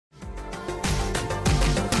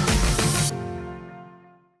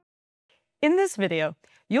In this video,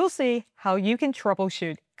 you'll see how you can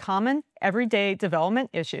troubleshoot common everyday development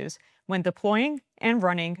issues when deploying and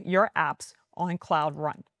running your apps on Cloud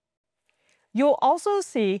Run. You'll also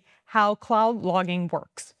see how cloud logging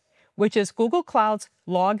works, which is Google Cloud's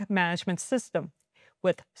log management system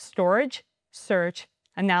with storage, search,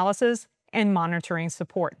 analysis, and monitoring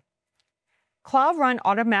support. Cloud Run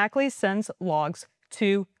automatically sends logs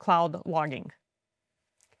to cloud logging.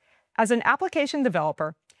 As an application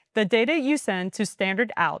developer, the data you send to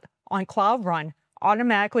standard out on Cloud Run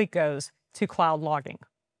automatically goes to cloud logging.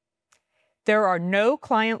 There are no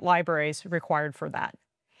client libraries required for that.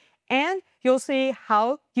 And you'll see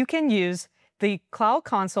how you can use the Cloud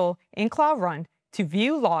Console in Cloud Run to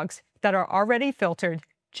view logs that are already filtered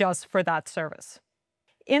just for that service.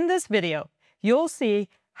 In this video, you'll see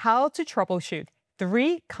how to troubleshoot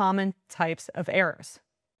 3 common types of errors.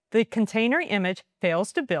 The container image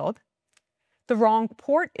fails to build, the wrong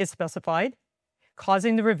port is specified,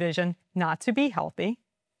 causing the revision not to be healthy,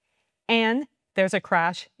 and there's a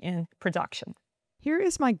crash in production. Here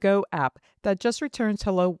is my Go app that just returns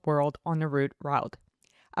Hello World on the root route.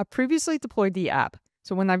 I previously deployed the app,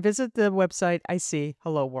 so when I visit the website, I see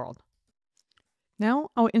Hello World. Now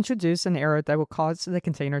I'll introduce an error that will cause the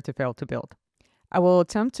container to fail to build. I will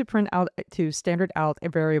attempt to print out to standard out a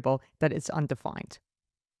variable that is undefined.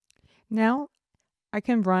 Now I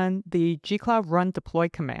can run the gcloud run deploy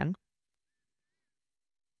command,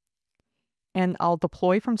 and I'll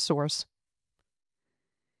deploy from source.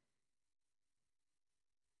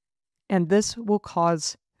 And this will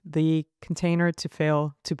cause the container to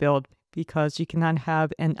fail to build because you cannot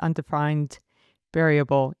have an undefined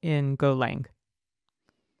variable in Golang.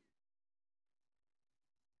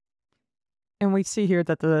 And we see here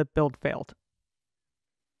that the build failed.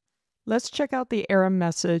 Let's check out the error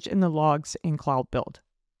message in the logs in Cloud Build.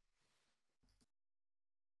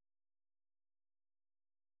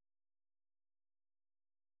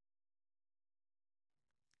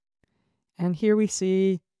 And here we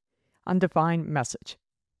see undefined message.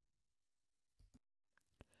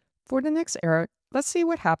 For the next error, let's see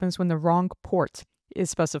what happens when the wrong port is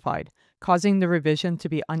specified, causing the revision to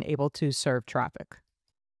be unable to serve traffic.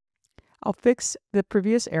 I'll fix the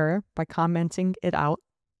previous error by commenting it out.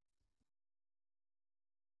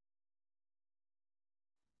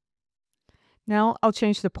 Now I'll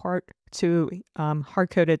change the port to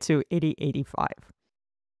hard-coded to 8085.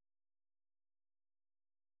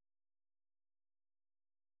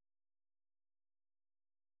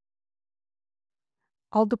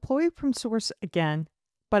 I'll deploy from source again,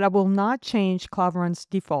 but I will not change Cloud Run's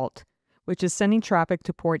default, which is sending traffic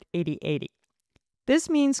to port 8080. This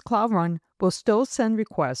means Cloud Run will still send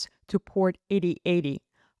requests to port 8080,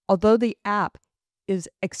 although the app is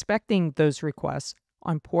expecting those requests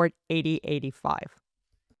on port 8085.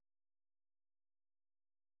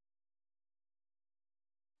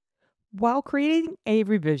 While creating a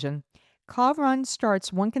revision, Cloud Run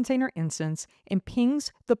starts one container instance and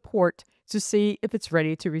pings the port to see if it's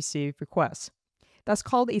ready to receive requests. That's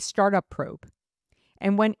called a startup probe.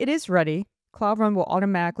 And when it is ready, Cloud Run will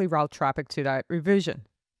automatically route traffic to that revision.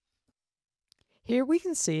 Here we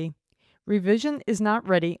can see revision is not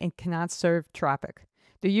ready and cannot serve traffic.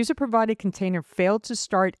 The user-provided container failed to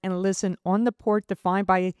start and listen on the port defined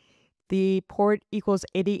by the port equals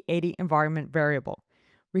 8080 environment variable.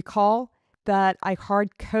 Recall that I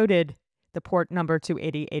hard-coded the port number to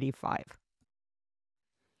 8085.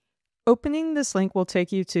 Opening this link will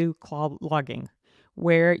take you to Cloud Logging,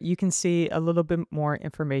 where you can see a little bit more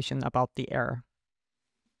information about the error.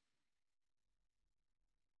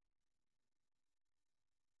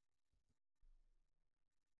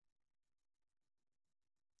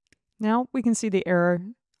 Now we can see the error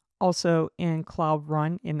also in Cloud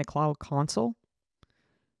Run in the Cloud Console.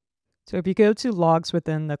 So if you go to logs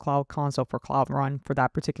within the Cloud Console for Cloud Run for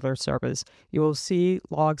that particular service, you will see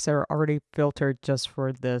logs that are already filtered just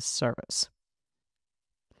for this service.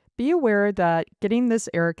 Be aware that getting this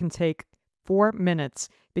error can take 4 minutes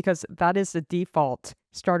because that is the default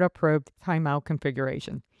startup probe timeout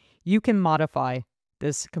configuration. You can modify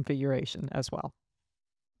this configuration as well.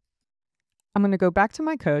 I'm going to go back to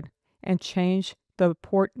my code and change the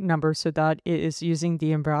port number so that it is using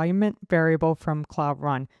the environment variable from Cloud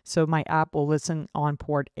Run, so my app will listen on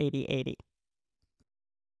port 8080.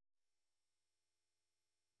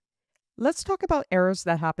 Let's talk about errors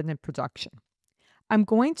that happen in production. I'm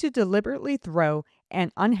going to deliberately throw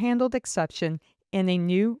an unhandled exception in a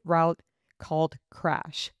new route called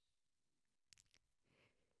crash.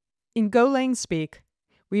 In Golang speak,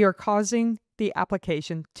 we are causing the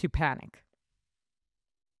application to panic.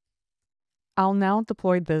 I'll now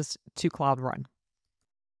deploy this to Cloud Run.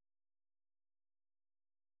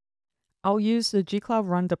 I'll use the gcloud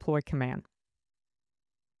run deploy command.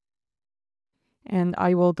 And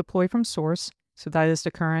I will deploy from source, so that is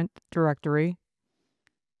the current directory.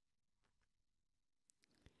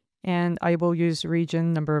 And I will use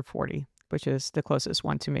region number 40, which is the closest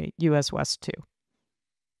one to me, US West 2.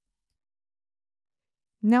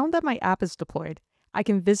 Now that my app is deployed, I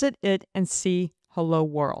can visit it and see Hello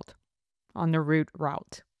World on the root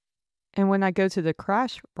route. And when I go to the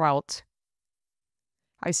crash route,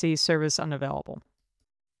 I see service unavailable.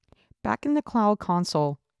 Back in the Cloud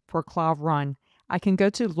Console for Cloud Run, I can go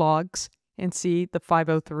to logs and see the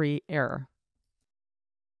 503 error.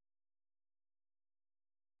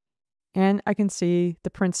 And I can see the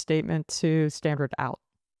print statement to standard out.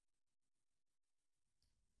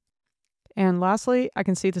 And lastly, I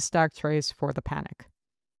can see the stack trace for the panic.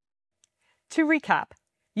 To recap,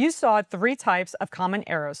 you saw 3 types of common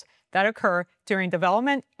errors that occur during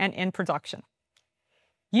development and in production.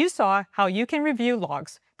 You saw how you can review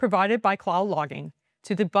logs provided by Cloud Logging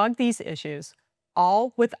to debug these issues,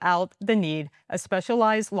 all without the need of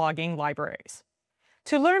specialized logging libraries.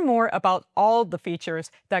 To learn more about all the features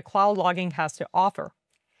that Cloud Logging has to offer,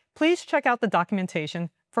 please check out the documentation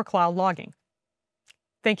for Cloud Logging.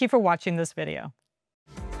 Thank you for watching this video.